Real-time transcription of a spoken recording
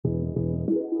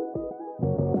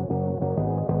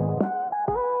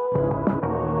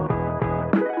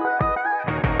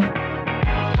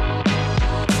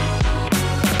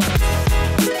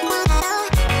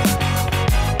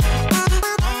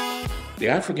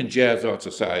African Jazz Art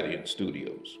Society and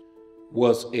Studios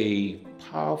was a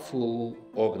powerful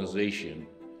organization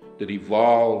that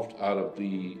evolved out of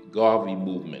the Garvey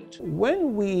movement.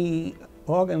 When we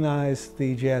organized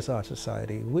the Jazz Art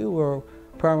Society, we were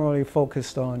primarily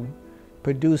focused on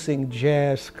producing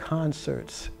jazz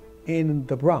concerts in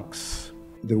the Bronx.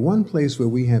 The one place where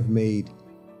we have made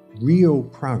real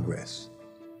progress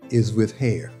is with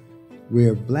hair,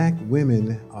 where Black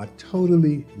women are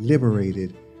totally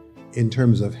liberated in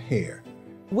terms of hair.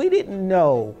 We didn't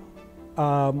know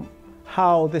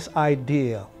how this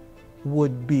idea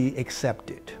would be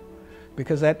accepted,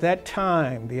 because at that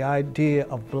time the idea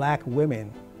of Black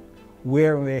women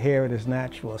wearing their hair in its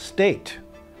natural state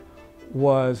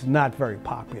was not very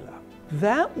popular.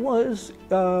 That was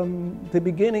the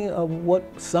beginning of what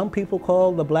some people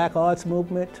call the Black Arts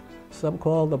Movement, some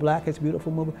call the Black is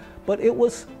Beautiful movement, but it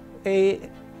was a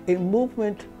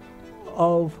movement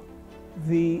of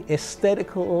the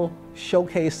aesthetical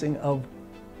showcasing of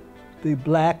the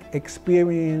Black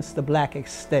experience, the Black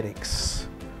aesthetics,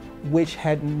 which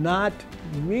had not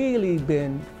really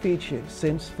been featured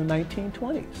since the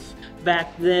 1920s.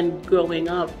 Back then, growing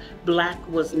up, Black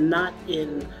was not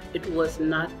in, it was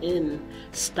not in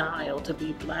style to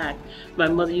be Black. My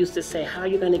mother used to say, how are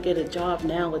you gonna get a job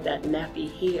now with that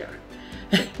nappy hair?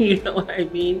 You know what I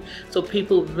mean? So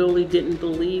people really didn't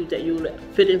believe that you would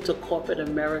fit into corporate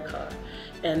America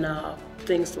and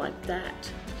things like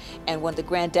that. And when the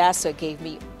Grandassa gave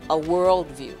me a world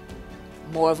view,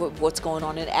 more of what's going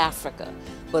on in Africa,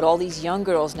 but all these young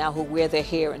girls now who wear their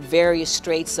hair in various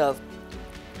straits of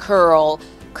curl,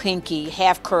 kinky,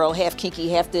 half curl, half kinky,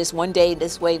 half this, one day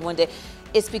this way, one day,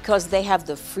 it's because they have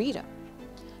the freedom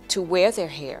to wear their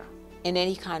hair in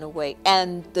any kind of way,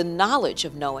 and the knowledge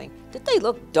of knowing that they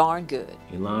look darn good.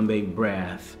 Elambe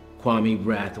Brath, Kwame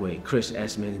Brathwaite, Chris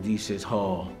Esmond, Desis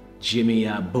Hall, Jimmy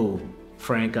Abu,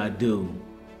 Frank Adu,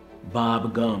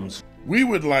 Bob Gums. We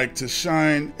would like to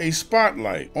shine a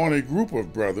spotlight on a group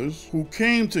of brothers who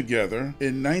came together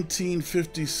in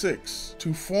 1956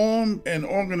 to form an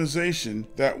organization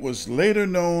that was later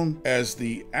known as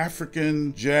the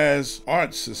African Jazz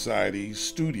Art Society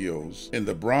Studios in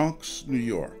the Bronx, New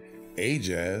York.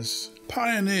 AJASS,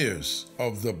 pioneers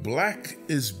of the Black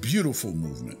is Beautiful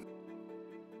movement.